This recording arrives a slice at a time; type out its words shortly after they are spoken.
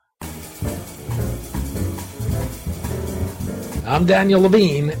I'm Daniel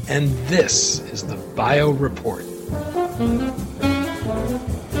Levine, and this is the Bio Report.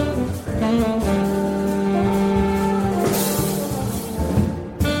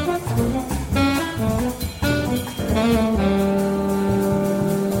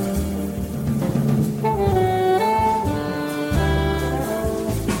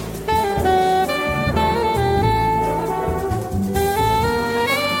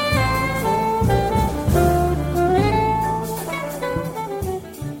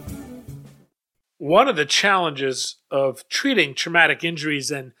 One of the challenges of treating traumatic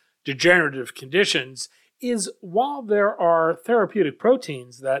injuries and degenerative conditions is while there are therapeutic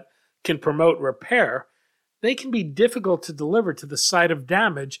proteins that can promote repair, they can be difficult to deliver to the site of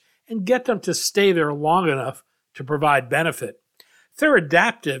damage and get them to stay there long enough to provide benefit.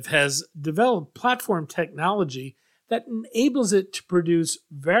 Theradaptive has developed platform technology that enables it to produce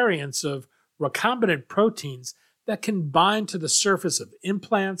variants of recombinant proteins that can bind to the surface of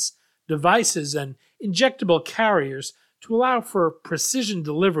implants, devices, and injectable carriers to allow for precision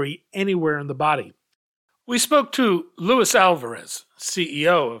delivery anywhere in the body. We spoke to Luis Alvarez,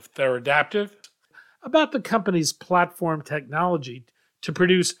 CEO of Theradaptive, about the company's platform technology to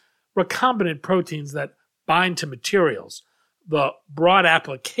produce recombinant proteins that bind to materials, the broad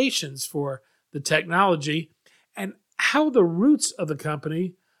applications for the technology, and how the roots of the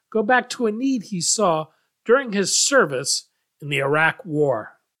company go back to a need he saw during his service in the Iraq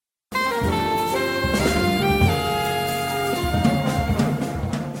War.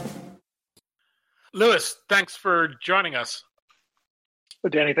 Luis, thanks for joining us.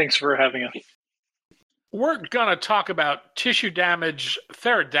 Well, Danny, thanks for having us. We're going to talk about tissue damage,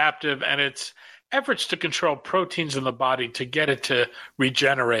 Theradaptive, and its efforts to control proteins in the body to get it to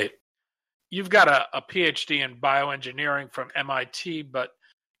regenerate. You've got a PhD in bioengineering from MIT, but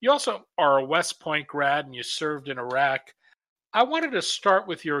you also are a West Point grad and you served in Iraq. I wanted to start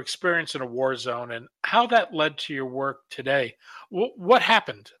with your experience in a war zone and how that led to your work today. What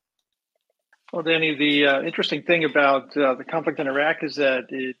happened? Well, Danny, the interesting thing about the conflict in Iraq is that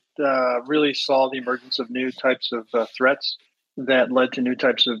it really saw the emergence of new types of threats that led to new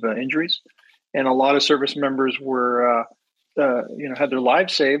types of injuries. And a lot of service members were, had their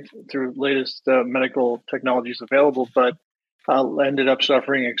lives saved through latest medical technologies available, but ended up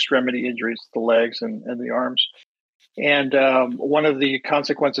suffering extremity injuries, the legs and the arms. And one of the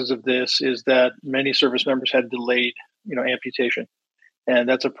consequences of this is that many service members had delayed, amputation. And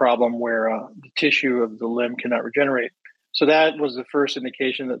that's a problem where the tissue of the limb cannot regenerate. So that was the first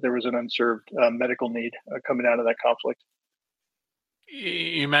indication that there was an unserved medical need coming out of that conflict.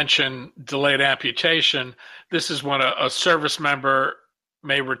 You mentioned delayed amputation. This is when a service member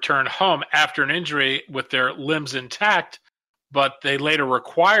may return home after an injury with their limbs intact, but they later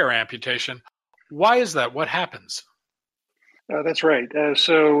require amputation. Why is that? What happens? That's right.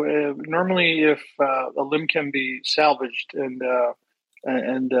 So normally if a limb can be salvaged and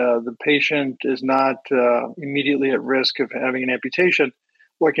the patient is not immediately at risk of having an amputation,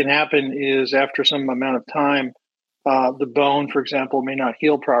 what can happen is after some amount of time, the bone, for example, may not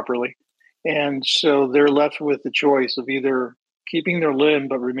heal properly. And so they're left with the choice of either keeping their limb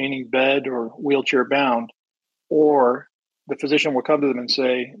but remaining bed or wheelchair bound, or the physician will come to them and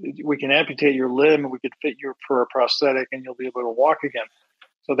say, we can amputate your limb and we could fit you for a prosthetic and you'll be able to walk again.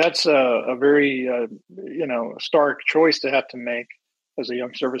 So that's a very, stark choice to have to make as a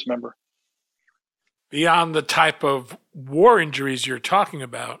young service member. Beyond the type of war injuries you're talking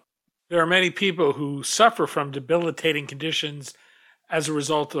about, there are many people who suffer from debilitating conditions as a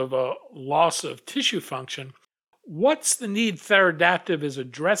result of a loss of tissue function. What's the need Theradaptive is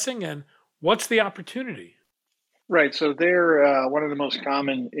addressing, and what's the opportunity? Right. So they're one of the most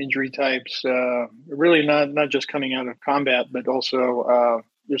common injury types, really not just coming out of combat, but also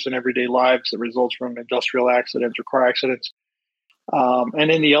just in everyday lives that results from industrial accidents or car accidents.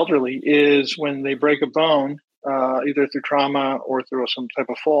 And in the elderly is when they break a bone, either through trauma or through some type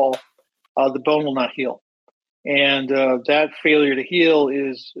of fall, the bone will not heal. And that failure to heal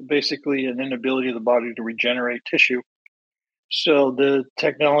is basically an inability of the body to regenerate tissue. So the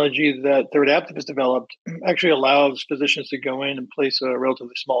technology that Theradaptive has developed actually allows physicians to go in and place a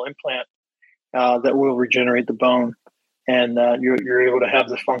relatively small implant that will regenerate the bone. And you're able to have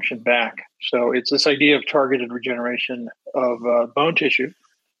the function back. So it's this idea of targeted regeneration of bone tissue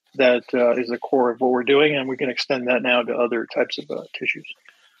that is the core of what we're doing, and we can extend that now to other types of tissues.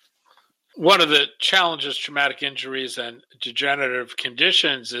 One of the challenges traumatic injuries and degenerative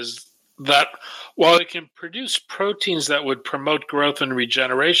conditions is that while it can produce proteins that would promote growth and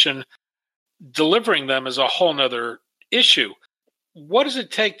regeneration, delivering them is a whole nother issue. What does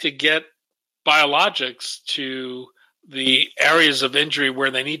it take to get biologics to the areas of injury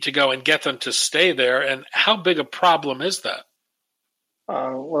where they need to go and get them to stay there? And how big a problem is that?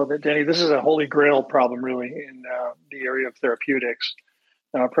 Well, Danny, this is a holy grail problem, really, in the area of therapeutics.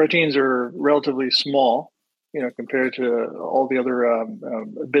 Proteins are relatively small, compared to all the other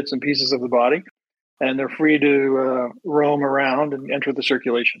bits and pieces of the body, and they're free to roam around and enter the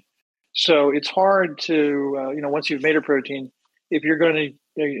circulation. So it's hard to, once you've made a protein, if you're going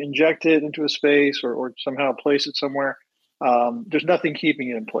to inject it into a space or somehow place it somewhere, there's nothing keeping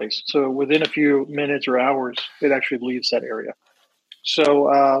it in place. So within a few minutes or hours, it actually leaves that area.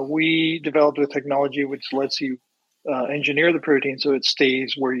 So we developed a technology which lets you engineer the protein so it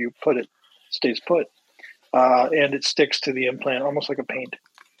stays where you put it, stays put, and it sticks to the implant almost like a paint,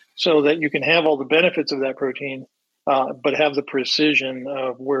 so that you can have all the benefits of that protein, but have the precision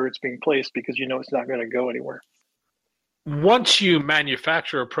of where it's being placed because it's not going to go anywhere. Once you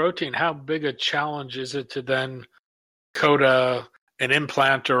manufacture a protein, how big a challenge is it to then coat an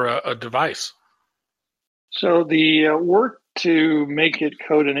implant or a device? So the work to make it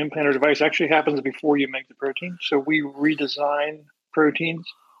coat an implant or device actually happens before you make the protein. So we redesign proteins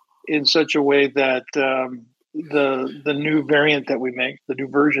in such a way that the new variant that we make, the new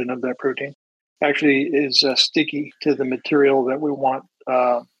version of that protein, actually is sticky to the material that we want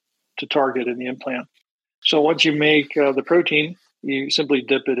to target in the implant. So once you make the protein, you simply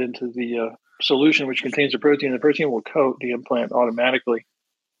dip it into the solution which contains the protein. The protein will coat the implant automatically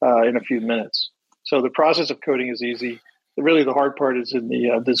in a few minutes. So the process of coating is easy. Really, the hard part is in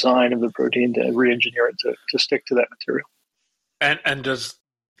the design of the protein to re-engineer it to stick to that material. And does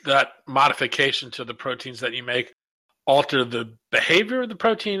that modification to the proteins that you make alter the behavior of the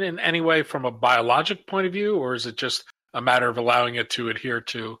protein in any way from a biologic point of view, or is it just a matter of allowing it to adhere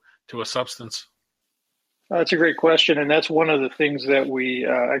to a substance? That's a great question, and that's one of the things that we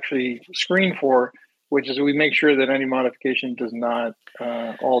actually screen for, which is we make sure that any modification does not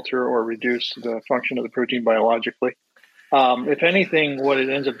alter or reduce the function of the protein biologically. If anything, what it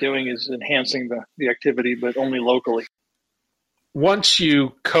ends up doing is enhancing the activity, but only locally. Once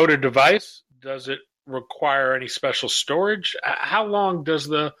you coat a device, does it require any special storage? How long does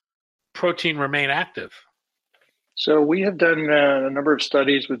the protein remain active? So we have done a number of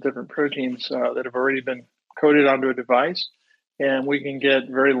studies with different proteins that have already been coated onto a device, and we can get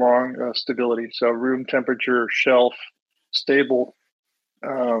very long stability. So room temperature, shelf, stable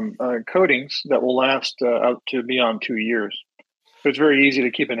coatings that will last out to beyond 2 years. So it's very easy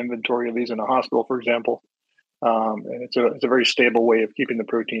to keep an inventory of these in a hospital, for example. And it's a very stable way of keeping the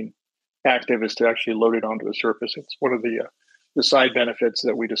protein active is to actually load it onto a surface. It's one of the side benefits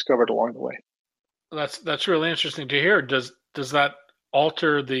that we discovered along the way. That's really interesting to hear. Does that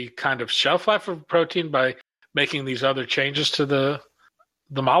alter the kind of shelf life of protein by making these other changes to the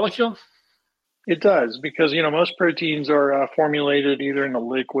molecule? It does, because most proteins are formulated either in a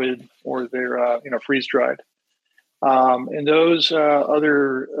liquid or they're freeze dried, and those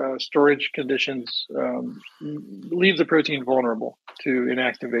other storage conditions leave the protein vulnerable to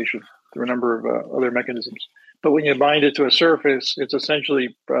inactivation through a number of other mechanisms. But when you bind it to a surface, it's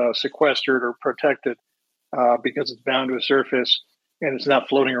essentially sequestered or protected because it's bound to a surface and it's not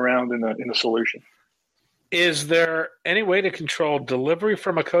floating around in a solution. Is there any way to control delivery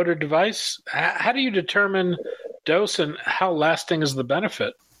from a coated device? How do you determine dose and how lasting is the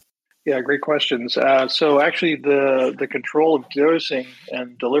benefit? Yeah, great questions. So actually the control of dosing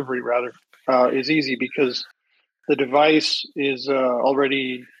and delivery rather is easy because the device is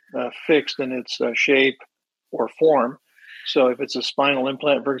already fixed in its shape or form. So if it's a spinal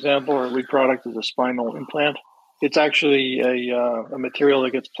implant, for example, our lead product is a spinal implant, it's actually a material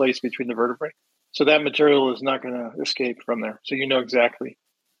that gets placed between the vertebrae. So that material is not going to escape from there. So you know exactly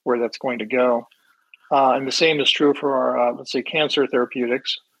where that's going to go. And the same is true for our, let's say, cancer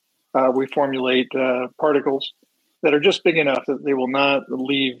therapeutics. We formulate particles that are just big enough that they will not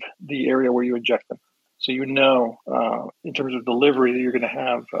leave the area where you inject them. So in terms of delivery, that you're going to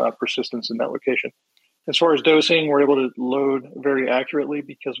have persistence in that location. As far as dosing, we're able to load very accurately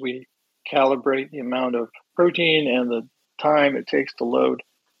because we calibrate the amount of protein and the time it takes to load.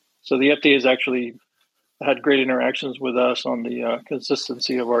 So the FDA has actually had great interactions with us on the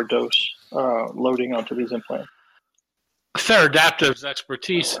consistency of our dose loading onto these implants. Theradaptive's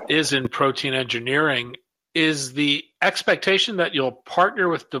expertise is in protein engineering. Is the expectation that you'll partner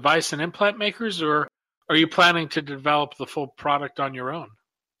with device and implant makers, or are you planning to develop the full product on your own?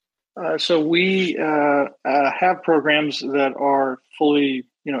 So we have programs that are fully,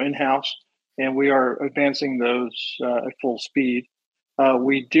 in-house, and we are advancing those at full speed.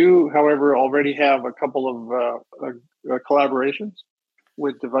 We do, however, already have a couple of collaborations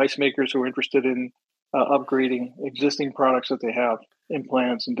with device makers who are interested in upgrading existing products that they have,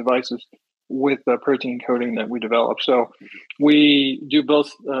 implants and devices, with the protein coding that we develop. So we do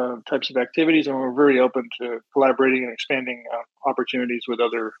both types of activities, and we're very open to collaborating and expanding opportunities with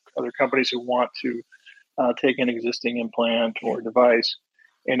other companies who want to take an existing implant or device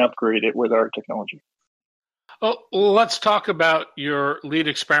and upgrade it with our technology. Well, let's talk about your lead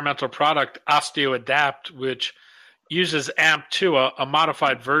experimental product, OsteoAdapt, which uses AMP2, a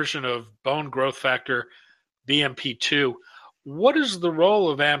modified version of bone growth factor, BMP2. What is the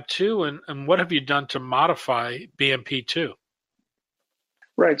role of AMP2, and what have you done to modify BMP2?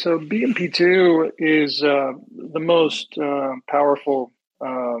 Right. So BMP2 is the most powerful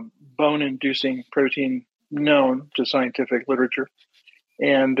bone-inducing protein known to scientific literature.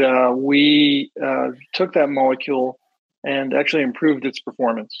 And we took that molecule and actually improved its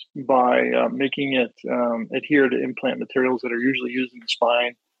performance by making it adhere to implant materials that are usually used in the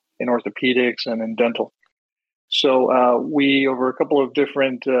spine, in orthopedics, and in dental. So we, over a couple of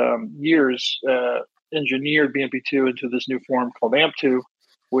different years, engineered BMP2 into this new form called AMP2,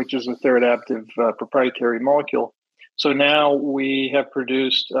 which is a Theradaptive proprietary molecule. So now we have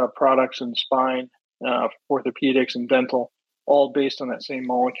produced products in spine, orthopedics, and dental, all based on that same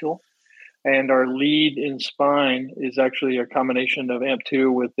molecule. And our lead in spine is actually a combination of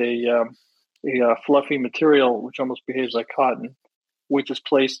AMP2 with a fluffy material, which almost behaves like cotton, which is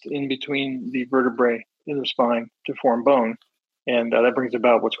placed in between the vertebrae in the spine to form bone. And that brings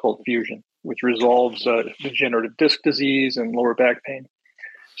about what's called fusion, which resolves degenerative disc disease and lower back pain.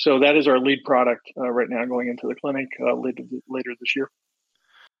 So that is our lead product right now, going into the clinic later this year.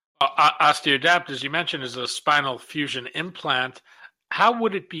 OsteoAdapt, as you mentioned, is a spinal fusion implant. How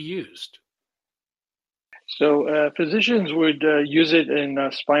would it be used? So physicians would use it in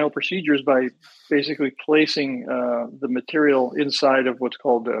spinal procedures by basically placing the material inside of what's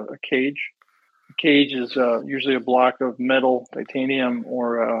called a cage. A cage is usually a block of metal, titanium,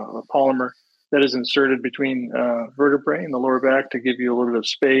 or a polymer that is inserted between vertebrae in the lower back to give you a little bit of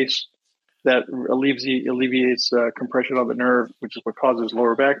space that alleviates compression on the nerve, which is what causes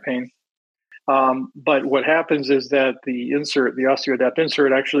lower back pain. But what happens is that the OsteoAdapt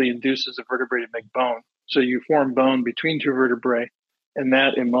insert, actually induces a vertebrae to make bone. So you form bone between two vertebrae, and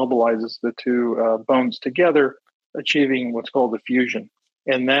that immobilizes the two bones together, achieving what's called the fusion.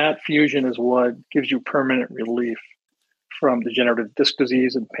 And that fusion is what gives you permanent relief from degenerative disc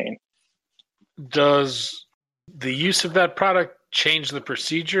disease and pain. Does the use of that product change the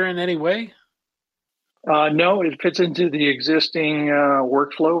procedure in any way? No, it fits into the existing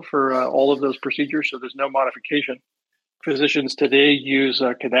workflow for all of those procedures, so there's no modification. Physicians today use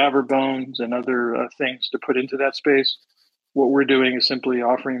cadaver bones and other things to put into that space. What we're doing is simply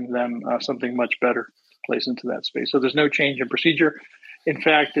offering them something much better to place into that space. So there's no change in procedure. In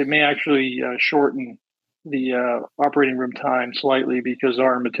fact, it may actually shorten the operating room time slightly because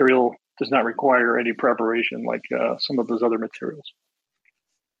our material does not require any preparation like some of those other materials.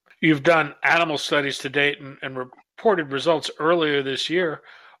 You've done animal studies to date and reported results earlier this year.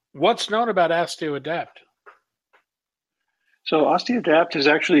 What's known about OsteoAdapt? So OsteoAdapt has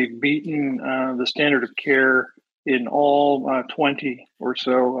actually beaten the standard of care in all 20 or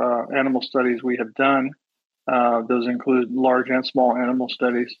so animal studies we have done. Those include large and small animal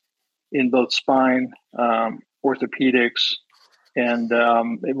studies in both spine, orthopedics, and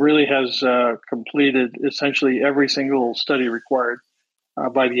it really has completed essentially every single study required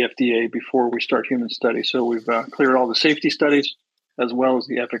by the FDA before we start human studies. So we've cleared all the safety studies as well as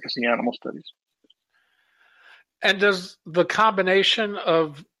the efficacy animal studies. And does the combination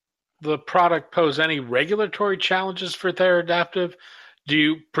of the product pose any regulatory challenges for Theradaptive? Do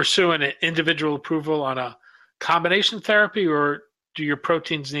you pursue an individual approval on a combination therapy, or do your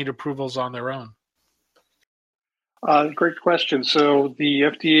proteins need approvals on their own? Great question. So the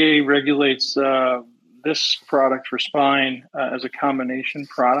FDA regulates this product for spine as a combination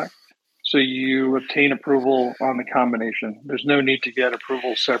product. So you obtain approval on the combination. There's no need to get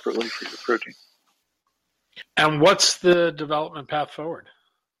approval separately for your protein. And what's the development path forward?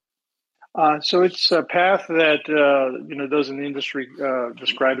 So it's a path that those in the industry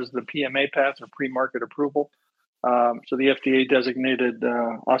describe as the PMA path, or pre-market approval. So the FDA designated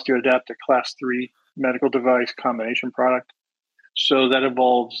OsteoAdapt a Class 3 medical device combination product. So that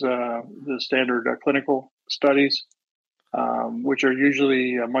involves the standard clinical studies, which are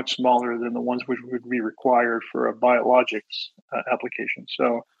usually much smaller than the ones which would be required for a biologics application.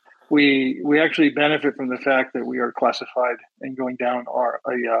 So we actually benefit from the fact that we are classified and going down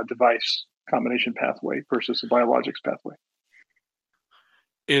a device combination pathway versus a biologics pathway.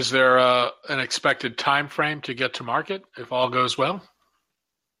 Is there an expected time frame to get to market if all goes well?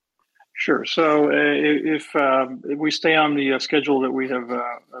 Sure. So if we stay on the schedule that we have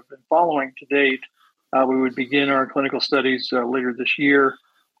been following to date, we would begin our clinical studies later this year.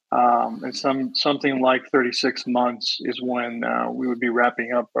 And something like 36 months is when we would be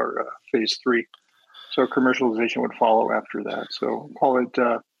wrapping up our phase 3. So commercialization would follow after that. So call it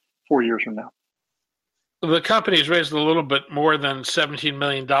 4 years from now. The company's raised a little bit more than $17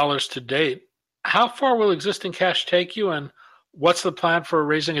 million to date. How far will existing cash take you, and what's the plan for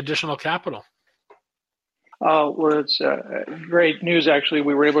raising additional capital? Well, it's great news, actually.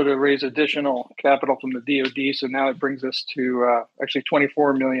 We were able to raise additional capital from the DoD, so now it brings us to actually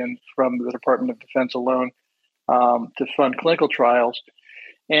 $24 million from the Department of Defense alone to fund clinical trials.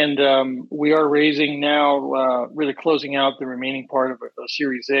 And we are raising now, really closing out the remaining part of a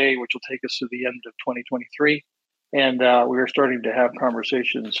Series A, which will take us to the end of 2023. And we are starting to have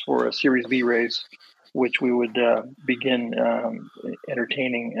conversations for a Series B raise, which we would begin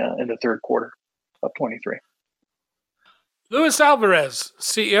entertaining in the third quarter of 23. Luis Alvarez,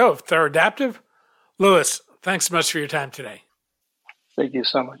 CEO of Theradaptive. Luis, thanks so much for your time today. Thank you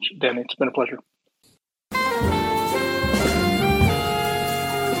so much, Danny. It's been a pleasure.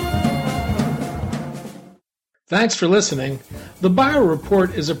 Thanks for listening. The Bio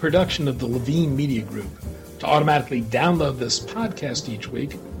Report is a production of the Levine Media Group. To automatically download this podcast each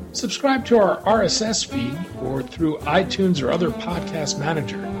week, subscribe to our RSS feed or through iTunes or other podcast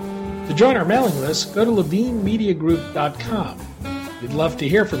manager. To join our mailing list, go to levinemediagroup.com. We'd love to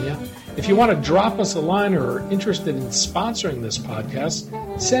hear from you. If you want to drop us a line or are interested in sponsoring this podcast,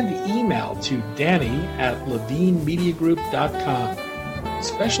 send an email to danny@levinemediagroup.com.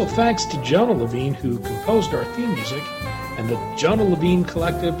 Special thanks to Jonah Levine, who composed our theme music, and the Jonah Levine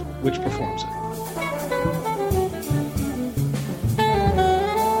Collective, which performs it.